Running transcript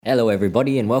Hello,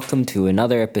 everybody, and welcome to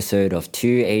another episode of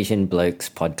Two Asian Blokes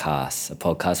Podcast, a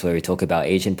podcast where we talk about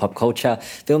Asian pop culture,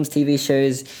 films, TV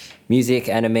shows, music,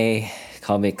 anime,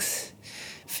 comics,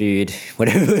 food,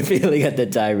 whatever we're feeling at the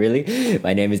time, really.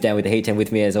 My name is Dan with the H, and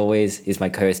with me, as always, is my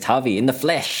co-host Harvey in the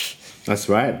flesh. That's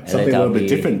right. Something a little bit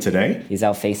different today. Is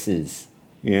our faces.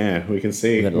 Yeah, we can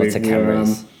see. We've got lots of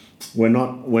cameras. We're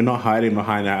not hiding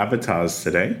behind our avatars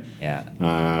today.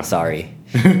 Yeah. Sorry.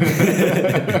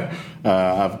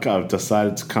 I've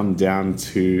decided to come down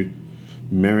to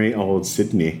merry old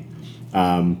Sydney.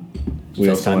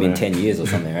 First time in 10 years or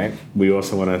something, right? We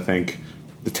also want to thank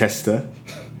the tester,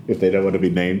 if they don't want to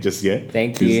be named just yet.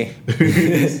 Thank you.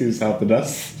 Who's helping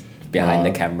us. Behind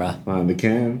the camera. Behind the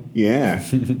cam. Yeah.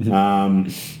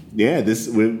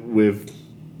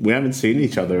 We haven't seen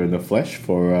each other in the flesh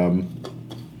for,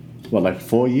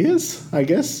 4 years, I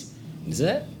guess? Is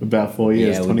it? About 4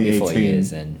 years, yeah, 2018. 4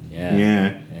 years then.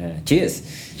 Yeah. Cheers.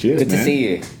 Cheers, Good man. to see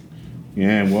you.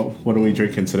 Yeah, and what are we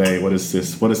drinking today? What is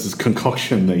this? What is this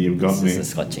concoction that you've got me? This is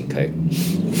a Scotch and Coke.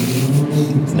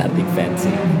 It's nothing fancy.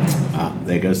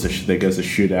 There goes the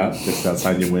shootout just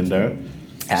outside your window.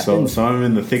 Happens. So I'm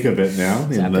in the thick of it now.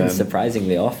 It happens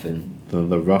surprisingly often.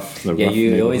 The rough. Yeah,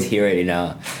 you always hear it in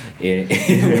our.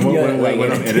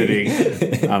 When I'm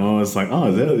editing, I'm always like,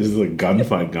 oh, there's a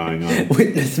gunfight going on.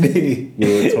 Witness me.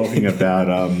 We were talking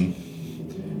about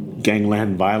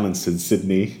gangland violence in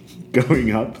Sydney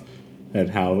going up, and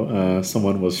how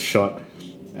someone was shot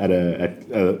at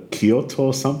a Kyoto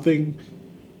or something,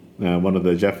 one of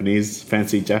the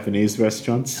fancy Japanese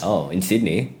restaurants. Oh, in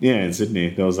Sydney? Yeah, in Sydney.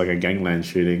 There was like a gangland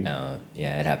shooting. Oh,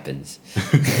 yeah, it happens.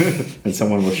 And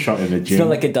someone was shot in a gym. It's not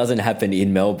like it doesn't happen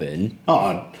in Melbourne.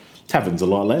 Oh, it happens a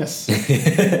lot less.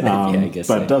 Yeah, I guess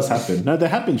but so. it does happen. No, there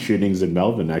have been shootings in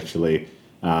Melbourne, actually.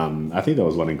 I think there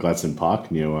was one in Gladstone Park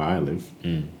near where I live.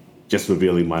 Just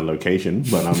revealing my location,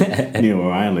 but I'm near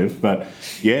where I live. But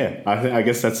yeah, I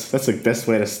guess that's the best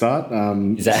way to start.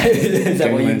 Is that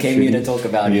what you came here to talk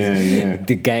about? Yeah.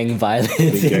 The gang violence.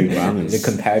 The gang violence. The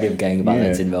comparative gang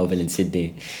violence Yeah. in Melbourne and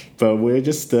Sydney. But we're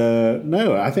just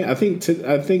I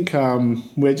think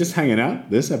we're just hanging out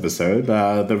this episode.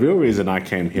 The real reason I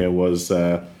came here was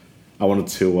I wanted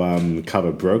to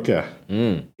cover Broker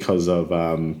because of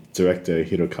director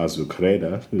Hirokazu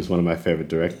Koreeda, who's one of my favorite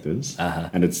directors.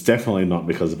 And it's definitely not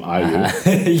because of IU. Yeah.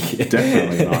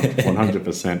 Definitely not,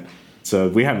 100%. So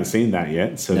we haven't seen that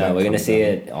yet. So No, we're going to see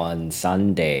it on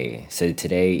Sunday. So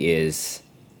today is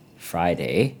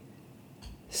Friday.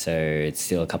 So it's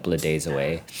still a couple of days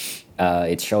away.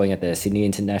 It's showing at the Sydney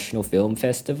International Film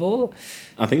Festival.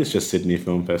 I think it's just Sydney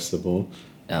Film Festival.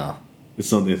 Oh. It's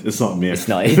not MIFF. It's not MIFF.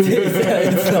 No,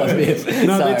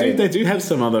 Sorry. they do have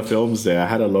some other films there. I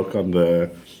had a look on the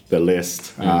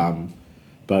list, but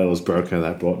it was Broker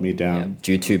that brought me down.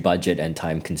 Due to budget and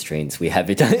time constraints, we have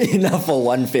it enough for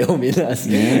one film in us.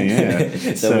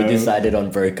 Yeah. so we decided on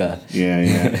Broker.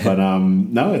 Yeah. But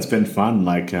no, it's been fun.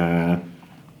 Like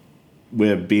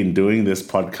we've been doing this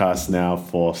podcast now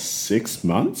for 6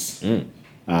 months, and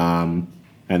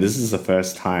this is the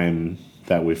first time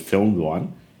that we've filmed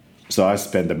one. So I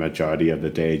spend the majority of the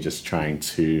day just trying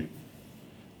to,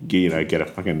 get the lighting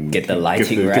right. Get the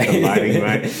lighting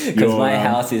right. Because my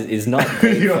house is not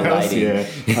great for lighting. Yeah.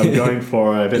 I'm going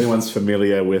for, if anyone's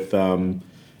familiar with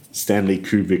Stanley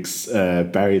Kubrick's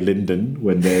Barry Lyndon,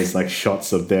 when there's like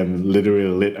shots of them literally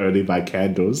lit only by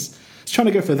candles. Just trying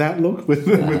to go for that look with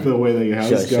the way that your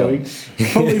house is going.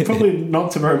 Probably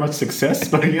not to very much success,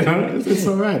 but it's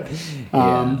all right.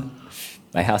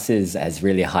 My house has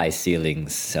really high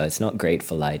ceilings, so it's not great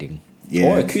for lighting. Yeah.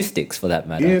 Or acoustics, for that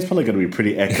matter. Yeah, it's probably going to be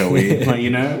pretty echoey. But,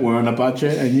 we're on a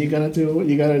budget and you got to do what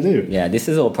you got to do. Yeah, this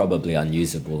is all probably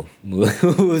unusable.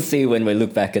 We'll see when we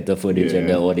look back at the footage and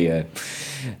the audio.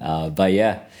 But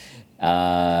yeah,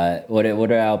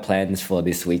 what are our plans for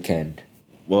this weekend?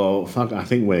 Well, I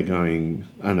think we're going,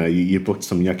 I don't know, you booked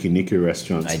some yakiniku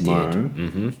restaurants tomorrow.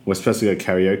 Mm-hmm. We're supposed to go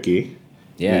karaoke.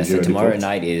 Yeah, so tomorrow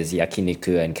night is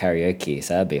yakiniku and karaoke,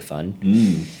 so that'll be fun.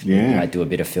 Yeah. I do a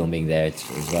bit of filming there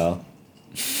as well.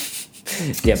 Do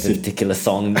you have a particular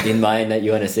song in mind that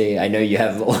you want to see? I know you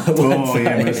have one.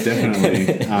 Yeah, most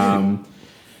definitely.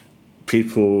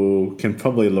 People can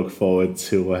probably look forward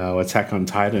to our Attack on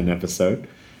Titan episode.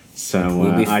 So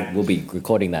we'll be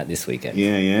recording that this weekend.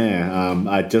 Yeah.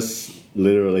 I just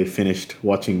literally finished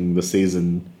watching the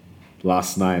season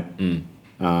last night.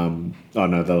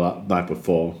 The night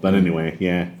before. But anyway,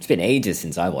 yeah. It's been ages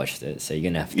since I watched it, so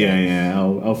you're gonna have to. Yeah.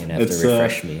 I'll have to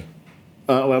refresh me.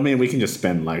 We can just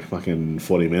spend like fucking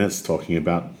 40 minutes talking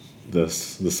about the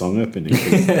song opening.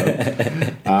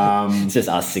 It's just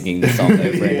us singing the song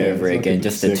over and over again,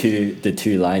 just the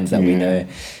two lines that we know.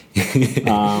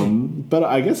 But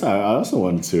I guess I also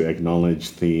want to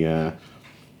acknowledge the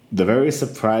very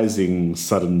surprising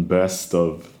sudden burst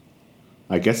of,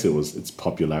 I guess its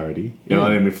popularity. You know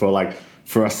what I mean?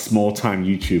 For us small time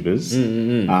YouTubers.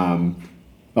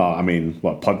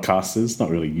 Podcasters? Not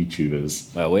really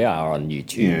YouTubers. Well, we are on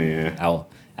YouTube. Yeah. Our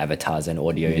avatars and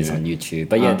audio is on YouTube.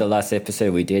 But the last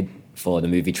episode we did for the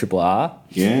movie Triple R.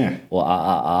 Yeah. Or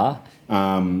RRR.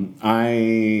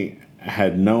 I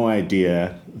had no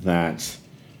idea that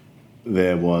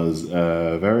there was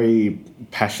a very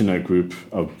passionate group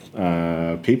of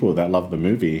people that love the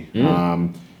movie.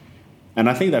 And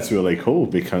I think that's really cool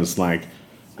because you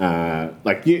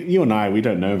and I, we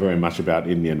don't know very much about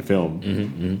Indian film.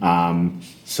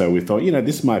 So we thought,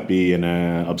 this might be an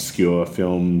obscure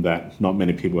film that not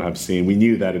many people have seen. We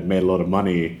knew that it made a lot of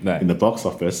money in the box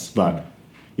office, but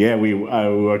I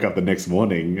woke up the next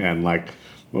morning and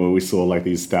we saw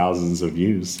these thousands of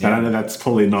views. And I know that's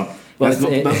probably not... That's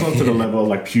not to the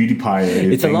level of PewDiePie or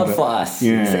anything. It's a lot for us.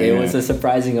 It was a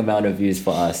surprising amount of views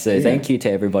for us. So thank you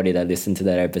to everybody that listened to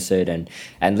that episode and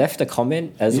left a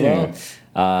comment as well.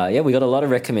 We got a lot of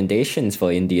recommendations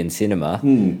for Indian cinema.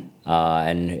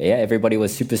 Everybody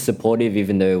was super supportive,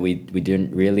 even though we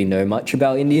didn't really know much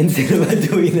about Indian cinema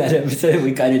doing that episode.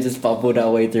 We kind of just bubbled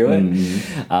our way through it.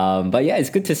 It's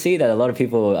good to see that a lot of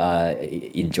people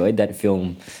enjoyed that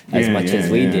film as much as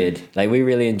we did. We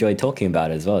really enjoyed talking about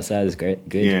it as well, so that was great.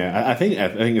 Good. Yeah, I think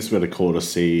it's really cool to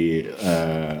see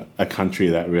a country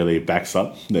that really backs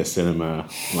up their cinema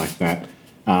like that.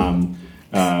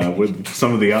 With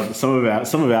some of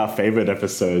our favorite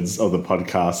episodes of the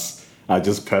podcast are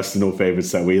just personal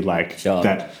favorites that we like. Sure.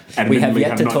 That we have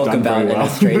yet to talk about an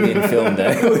Australian film,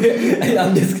 though.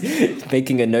 I'm just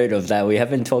making a note of that. We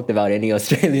haven't talked about any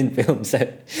Australian films. So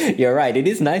you're right. It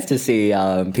is nice to see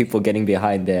people getting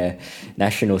behind their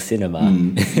national cinema.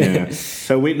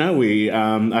 So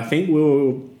I think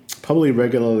we'll probably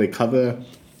regularly cover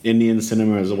Indian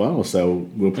cinema as well, so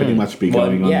we'll pretty much be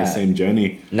going on the same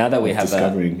journey. Now that we have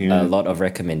a lot of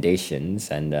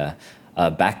recommendations and a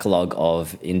backlog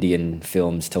of Indian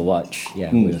films to watch,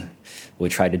 we'll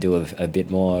try to do a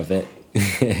bit more of it.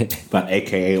 But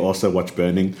AKA also watch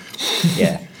Burning.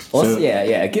 Give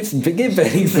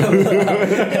Burning some love.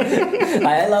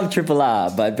 I love Triple R,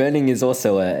 but Burning is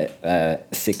also a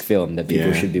sick film that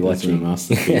people should be watching. It's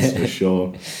a masterpiece for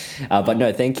sure. But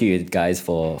no, thank you guys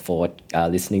for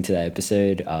listening to that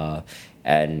episode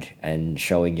and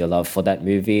showing your love for that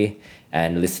movie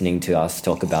and listening to us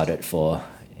talk about it for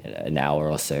an hour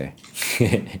or so.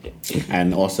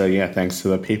 And also, thanks to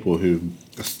the people who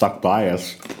stuck by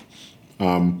us.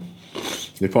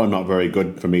 It's probably not very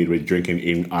good for me to be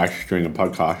eating ice during a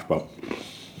podcast, but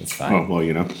it's fine.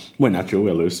 We're natural,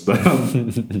 we're loose. But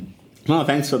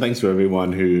thanks to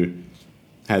everyone who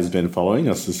has been following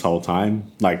us this whole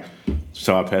time,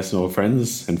 to our personal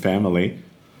friends and family.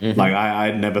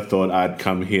 I never thought I'd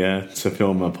come here to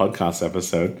film a podcast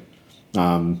episode.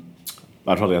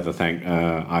 I'd probably have to thank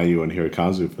Ayu and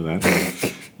Hirokazu for that.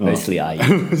 Mostly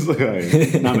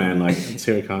Ayu. No, man, it's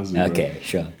Hirokazu. Okay, bro.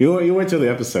 sure. You went to the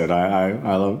episode.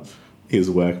 I love his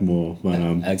work more. But,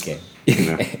 okay.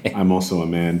 I'm also a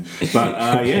man.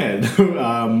 But we've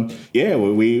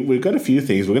got a few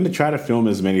things. We're going to try to film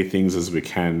as many things as we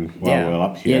can while we're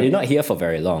up here. Yeah, you're not here for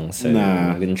very long, so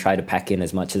we're going to try to pack in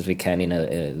as much as we can in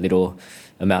a little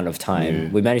amount of time. Yeah.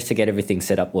 We managed to get everything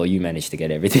set up. Well, you managed to get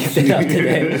everything set up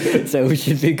today, so we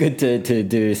should be good to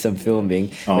do some filming.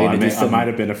 I might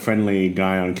have been a friendly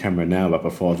guy on camera now, but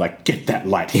before I was get that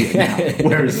light here now.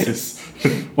 Where is this?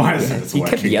 Why is this He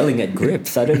working? kept yelling at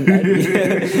grips. I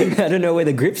don't know where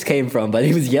the grips came from, but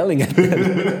he was yelling at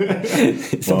them.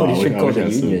 Somebody should call the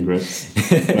union.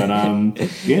 But Now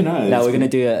we're gonna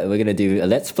do a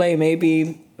let's play.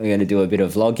 Maybe we're gonna do a bit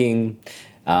of vlogging.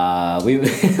 We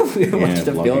watched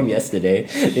the film yesterday,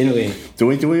 didn't we? Do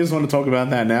we just want to talk about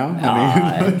that now?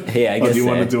 I guess. Or do you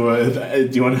want to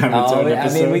do you want to have its own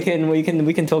episode? I mean,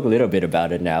 we can talk a little bit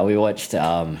about it now. We watched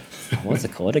what's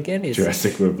it called again?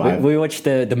 Jurassic Revival. We watched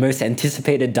the most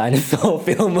anticipated dinosaur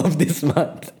film of this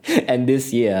month and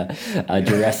this year,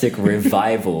 Jurassic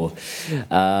Revival,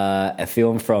 a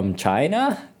film from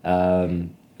China.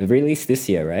 Released this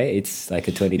year, right? It's like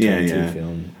a 2022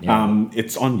 film. Yeah.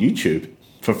 It's on YouTube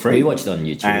for free. We watched it on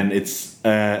YouTube, and it's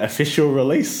official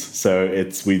release. So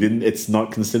it's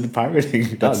not considered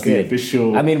pirating. That's the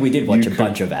official. I mean, we did watch a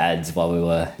bunch of ads while we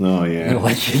were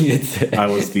watching it. I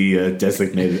was the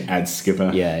designated ad skipper.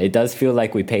 Yeah, it does feel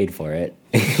like we paid for it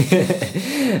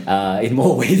in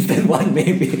more ways than one,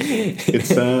 maybe.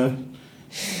 It's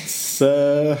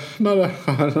It's not a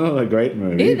not a great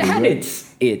movie. It had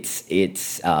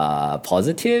its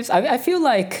positives. I feel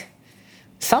like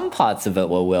some parts of it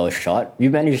were well shot. You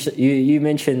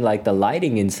mentioned like the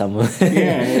lighting in some of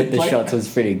the like, shots was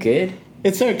pretty good.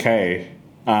 It's okay.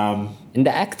 And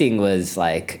the acting was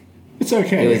like It's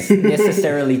okay. it was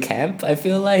necessarily camp, I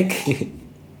feel like.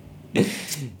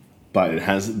 But it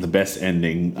has the best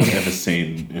ending I've ever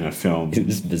seen in a film It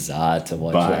was bizarre to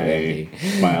watch that movie.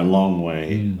 by a long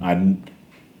way.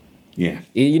 Yeah.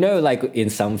 You know, like in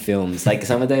some films, like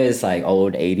some of those like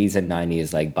old 80s and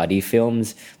 90s like buddy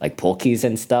films, like Porky's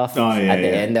and stuff. Oh, yeah, At the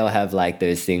yeah. end, they'll have like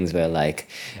those things where like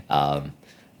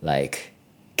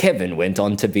Kevin went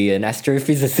on to be an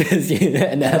astrophysicist, you know,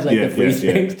 and they have like Yeah, the freeze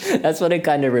yeah, frames. That's what it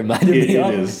kind of reminded me It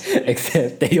of. is.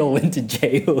 Except they all went to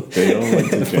jail. They all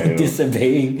went to for jail.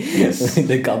 disobeying Yes.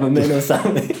 the government or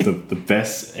something. The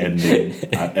best ending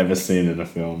I've ever seen in a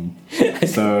film.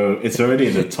 So it's already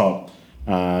in the top,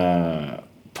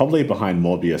 probably behind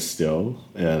Morbius still,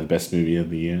 the best movie of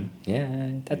the year. Yeah,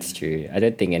 that's true. I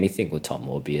don't think anything will top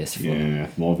Morbius. For Yeah,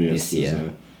 Morbius This is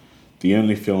year. the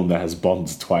only film that has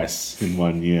bombed twice in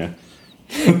 1 year.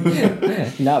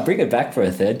 No, bring it back for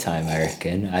a third time, I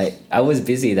reckon. I was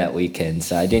busy that weekend,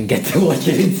 so I didn't get to watch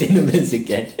it in cinemas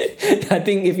again. I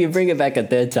think if you bring it back a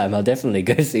third time, I'll definitely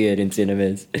go see it in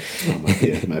cinemas. Oh,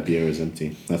 my beer is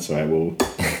empty. That's all right. We'll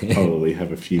probably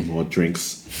have a few more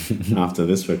drinks after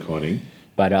this recording.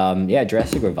 But yeah,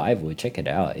 Jurassic Revival, check it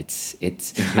out. It's I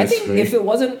That's think great. if it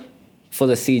wasn't for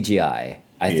the CGI,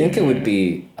 I think it would Yeah.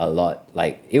 be a lot,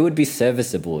 like, it would be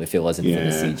serviceable if it wasn't for the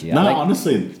Yeah. CGI. No, Like,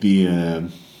 honestly,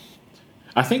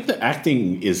 I think the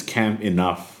acting is camp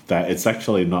enough that it's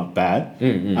actually not bad.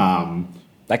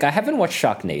 like, I haven't watched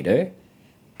Sharknado,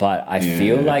 but I Yeah.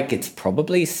 feel like it's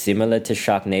probably similar to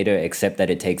Sharknado, except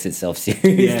that it takes itself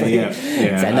seriously. yeah.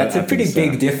 And that's I a pretty think so.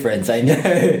 big difference, I know.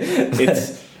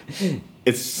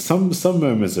 It's some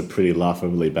moments are pretty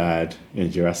laughably bad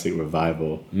in Jurassic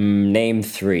Revival. Name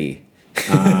 3.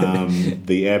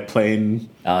 The airplane,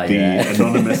 Oh, the yeah.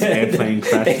 anonymous airplane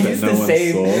crash They that use no the one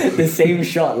same saw. the same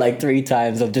shot like 3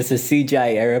 times of just a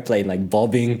CGI airplane like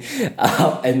bobbing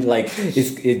up, and like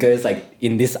it goes like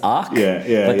in this arc. Yeah,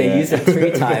 But they yeah. use it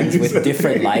 3 times with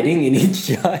different lighting in each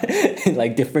shot,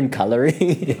 like different coloring.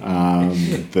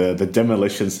 The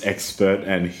demolitions expert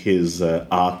and his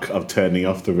arc of turning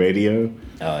off the radio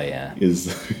Oh yeah.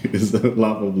 is a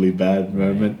laughably bad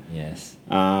moment. Yes.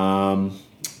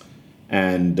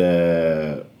 And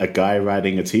a guy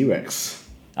riding a T-Rex.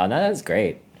 Oh no, that's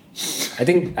great. I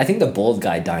think the bald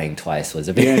guy dying twice was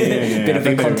a bit, Yeah. bit I of a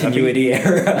think continuity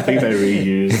error. I think they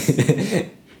reused.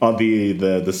 Or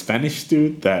the Spanish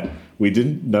dude that we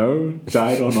didn't know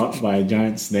died or not by a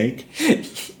giant snake.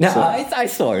 No, I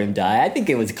saw him die. I think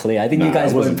it was clear. I think you Nah,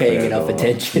 guys it weren't wasn't paying clear enough at all.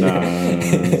 attention.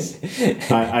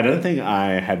 No, I don't think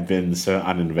I had been so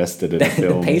uninvested in a The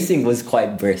film. pacing was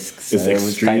quite brisk, so It's it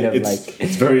was kind of it's, like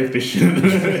it's very efficient.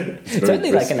 it's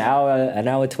only like an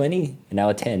hour 20, an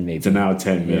hour 10 maybe. It's an hour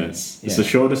 10 minutes. It's yeah. the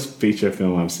shortest feature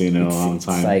film I've seen in a long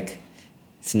time. It's like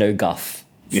it's no guff.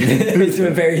 It's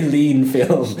a very lean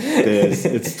film.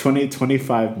 It's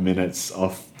 25 minutes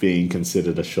off being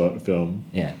considered a short film.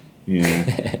 Yeah. Yeah.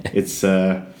 It's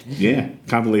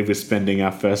can't believe we're spending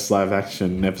our first live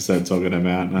action episode talking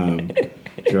about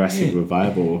Jurassic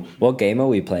Revival. What game are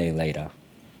we playing later?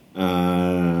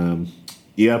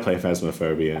 Yeah, I play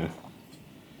Phasmophobia.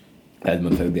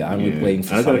 Phasmophobia. I'm Yeah. waiting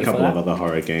for I've got a something couple for of that. other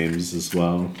horror games as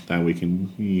well that we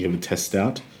can give a test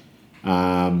out.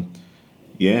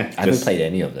 Yeah, I haven't played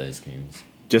any of those games.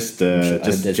 just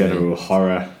there's general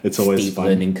horror. It's always Steep fun.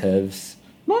 learning curves.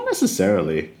 Not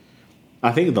necessarily.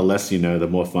 I think the less you know, the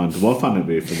more fun. The more fun it'd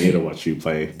be for me to watch you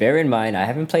play. Bear in mind, I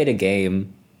haven't played a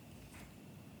game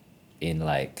in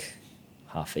like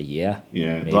half a year.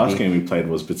 Yeah, maybe. the last game we played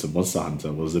was bits of Monster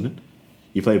Hunter, wasn't it?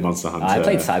 You played Monster Hunter. I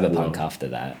played Cyberpunk well. after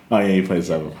that, Oh yeah, you played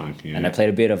Cyberpunk. Yeah. and I played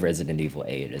a bit of Resident Evil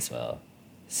 8 as well.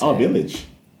 So, Oh, Village.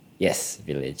 Yes,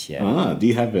 Village. Yeah, Ah, do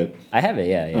you have it? I have it.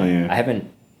 Yeah. Oh, yeah. I haven't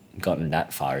gotten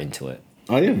that far into it.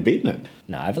 Oh, you haven't beaten it.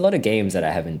 No, I have a lot of games that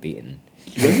I haven't beaten.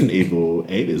 Resident Evil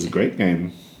 8 is a great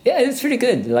game. Yeah, it's pretty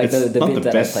good. Like the not bit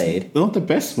that best, I played. Not the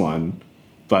best one,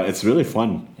 but it's really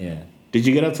fun. Yeah. Did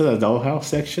you get up to the dollhouse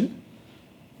section?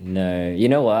 No, you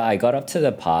know what? I got up to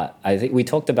the part. I think we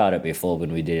talked about it before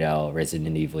when we did our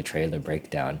Resident Evil trailer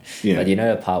breakdown. Yeah. But you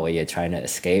know the part where you're trying to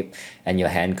escape and you're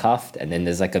handcuffed, and then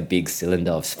there's like a big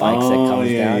cylinder of spikes that comes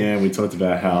down. Yeah. We talked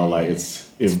about how like it's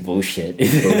Bullshit.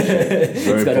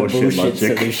 very got a bullshit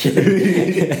bullshit logic.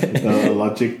 solution.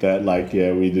 Logic that like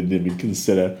we didn't even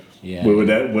consider. Yeah. What would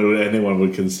anyone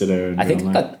would consider? In I think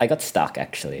real life. I got stuck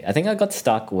actually. I think I got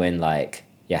stuck when like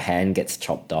your hand gets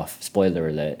chopped off. Spoiler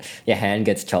alert. Your hand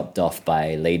gets chopped off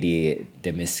by Lady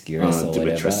Demiscuous or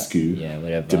whatever. Dimitrescu. Yeah,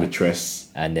 whatever. Dimitres.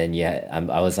 And then,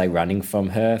 I was like running from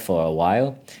her for a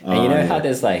while. And you know how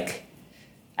there's like,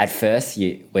 at first,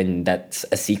 when that's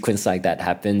a sequence like that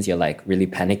happens, you're like really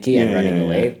panicky and running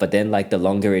away. Yeah. But then like the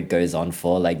longer it goes on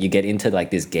for, like you get into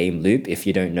like this game loop if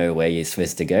you don't know where you're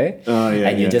supposed to go.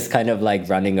 And you're just kind of like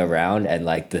running around and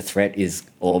like the threat is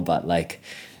all but like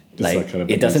kind of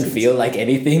it doesn't feel like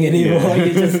anything anymore.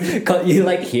 You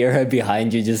like hear her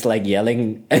behind you just like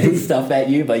yelling and stuff at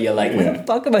you, but you're like, where the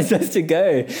fuck am I supposed to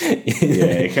go?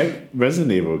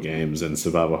 Resident Evil games and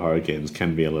survival horror games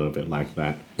can be a little bit like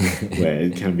that, where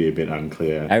it can be a bit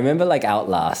unclear. I remember like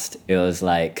Outlast, it was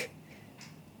like,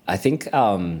 I think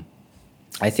the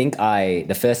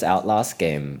first Outlast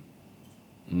game,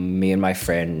 me and my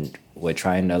friend were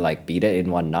trying to like beat it in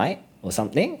one night or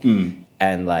something.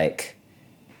 And like,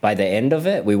 by the end of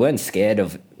it, we weren't scared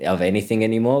of anything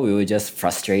anymore. We were just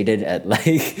frustrated at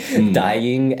like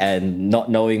dying and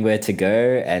not knowing where to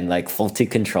go and like faulty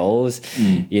controls,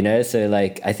 you know? So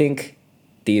like, I think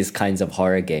these kinds of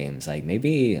horror games, like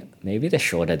maybe the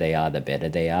shorter they are, the better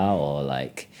they are, or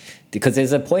like, because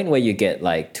there's a point where you get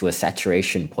like to a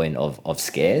saturation point of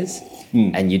scares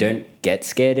and you don't get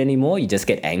scared anymore. You just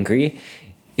get angry.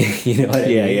 You know what I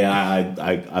mean?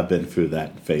 Yeah, I've been through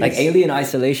that phase. Like Alien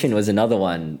Isolation was another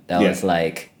one that was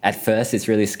like, at first it's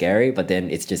really scary, but then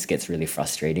it just gets really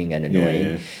frustrating and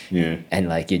annoying. Yeah. And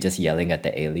like you're just yelling at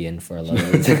the alien for a lot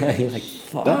of the time. You're like,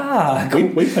 fuck. We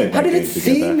played that How did game it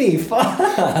see together. me? Fuck.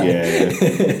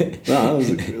 No,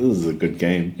 it was a good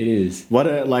game. It is.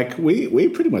 What like we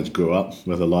pretty much grew up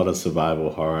with a lot of survival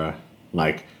horror.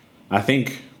 Like, I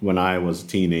think when I was a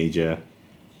teenager,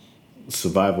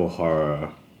 survival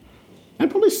horror, and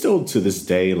probably still to this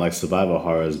day, like4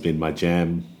 horror has been my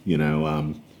jam. You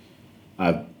know,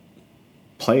 I've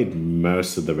played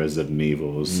most of the Resident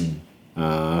Evils.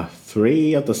 4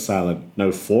 of the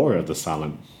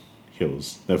Silent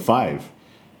Hills. No, 5.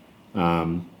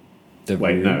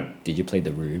 Did you play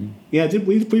The Room? Yeah,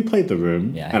 we played The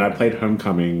Room, Yeah, and I played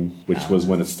Homecoming, which was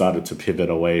when it started to pivot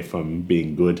away from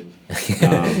being good.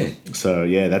 So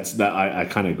yeah, I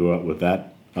kind of grew up with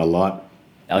that a lot.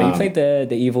 Oh, you played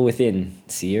the Evil Within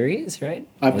series, right?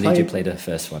 Did you play the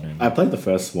first one? I played the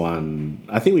first one.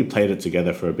 I think we played it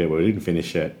together for a bit, but we didn't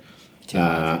finish it.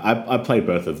 I played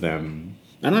both of them,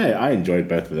 and I enjoyed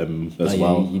both of them as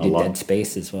well. You did Dead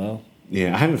Space as well?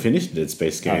 Yeah, I haven't finished the Dead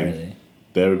Space game. Oh, really?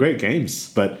 They were great games,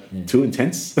 but too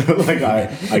intense. Like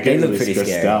I get really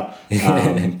stressed scary. out.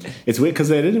 It's weird because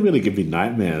they didn't really give me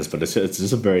nightmares, but it's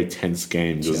just a very tense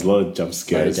game. There's a lot of jump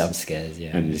scares. A lot of jump scares,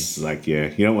 yeah. And it's like, you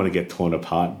don't want to get torn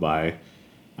apart by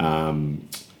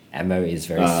ammo is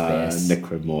very sparse.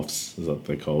 Necromorphs is what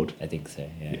they're called. I think so,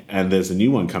 yeah. And there's a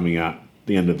new one coming out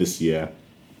the end of this year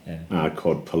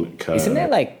called Isn't there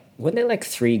weren't there like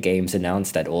 3 games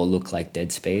announced that all look like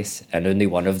Dead Space, and only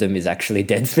one of them is actually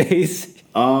Dead Space?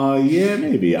 Yeah,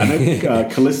 maybe. I know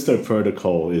Callisto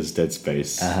Protocol is Dead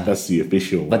Space. That's the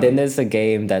official one. But then there's a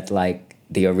game that like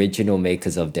the original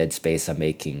makers of Dead Space are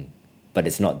making, but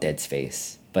it's not Dead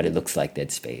Space, but it looks like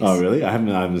Dead Space. Oh, really? I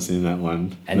haven't seen that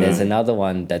one. And there's another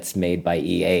one that's made by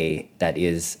EA that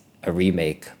is a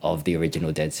remake of the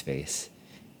original Dead Space.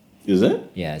 Is it?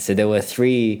 Yeah, so there were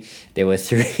three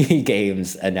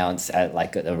games announced at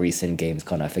like a recent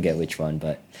Gamescom. I forget which one,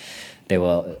 but they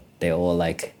all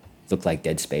like look like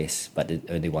Dead Space, but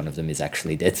only one of them is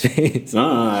actually Dead Space. No,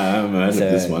 I haven't heard of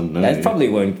this one. No. That probably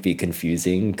won't be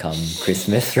confusing come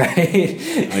Christmas, right?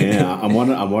 Yeah, I'm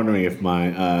wondering if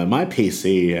my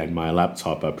PC and my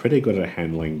laptop are pretty good at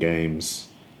handling games,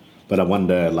 but I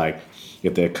wonder like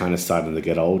if they're kind of starting to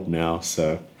get old now.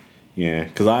 So yeah,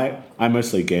 because I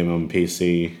mostly game on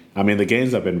PC. I mean, the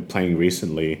games I've been playing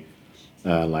recently,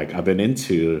 like I've been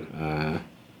into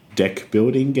deck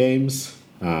building games.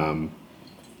 I've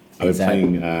been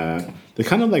playing. They're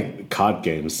kind of like card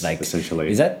games, like, essentially.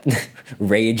 Is that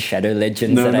Raid Shadow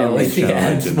Legends I always see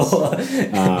ads for?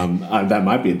 That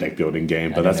might be a deck building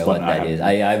game, but that's what that is.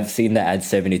 I've seen the ad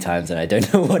so many times and I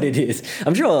don't know what it is.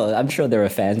 I'm sure there are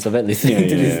fans of it listening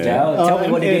to this now. Tell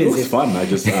me what it is. It looks fun. I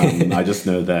just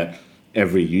know that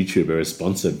every YouTuber is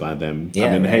sponsored by them.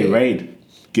 Yeah, I mean, hey, Raid.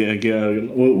 I'll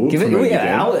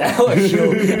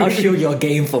show your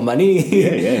game for money.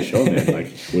 Yeah, sure, man. Like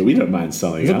we don't mind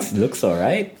selling out. Looks all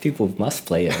right. People must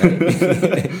play it,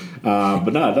 right?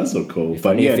 But no, that's so cool.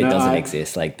 But if it doesn't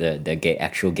exist, like the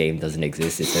actual game doesn't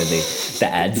exist. It's only the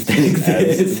ads that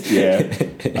exist. Yeah.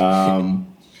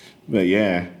 But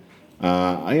yeah,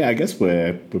 I guess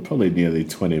we're probably near the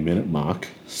 20-minute mark.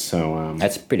 So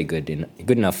That's pretty good.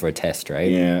 Good enough for a test, right?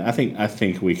 yeah, I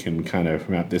think we can kind of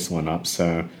wrap this one up.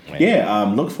 So yeah,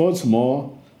 look forward to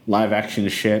more live action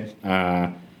shit.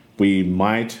 We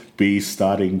might be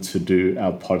starting to do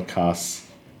our podcasts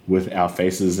with our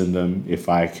faces in them if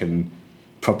I can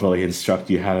properly instruct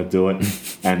you how to do it,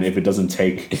 and if it doesn't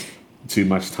take too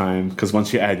much time, because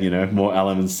once you add more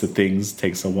elements to things, it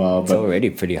takes a while. It's already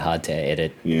pretty hard to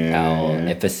edit our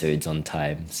episodes on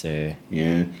time, so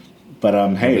yeah. But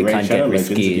hey, Raid Shadow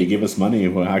Legends, if you give us money,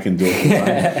 well, I can do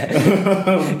it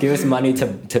full time. Give us money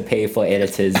to pay for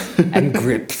editors and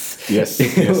grips. Yes.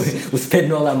 We're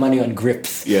spending all our money on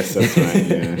grips. Yes, that's right.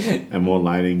 Yeah, and more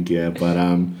lighting gear. But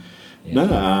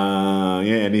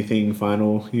anything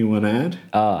final you want to add?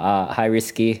 Hi,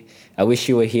 Risky. I wish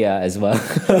you were here as well.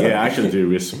 Yeah, I actually do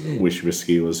wish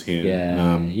Risky was here.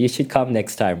 Yeah, you should come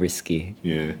next time, Risky.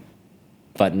 Yeah.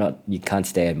 But you can't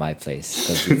stay at my place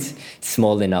because it's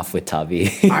small enough with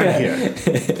Tavi. I'm here.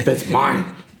 That's mine.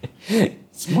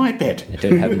 It's my bed. I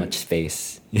don't have much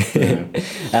space. Yeah.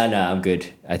 No, I'm good.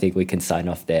 I think we can sign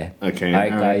off there. Okay. All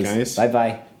right, guys.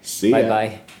 Bye-bye. See ya.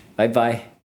 Bye-bye. Bye-bye.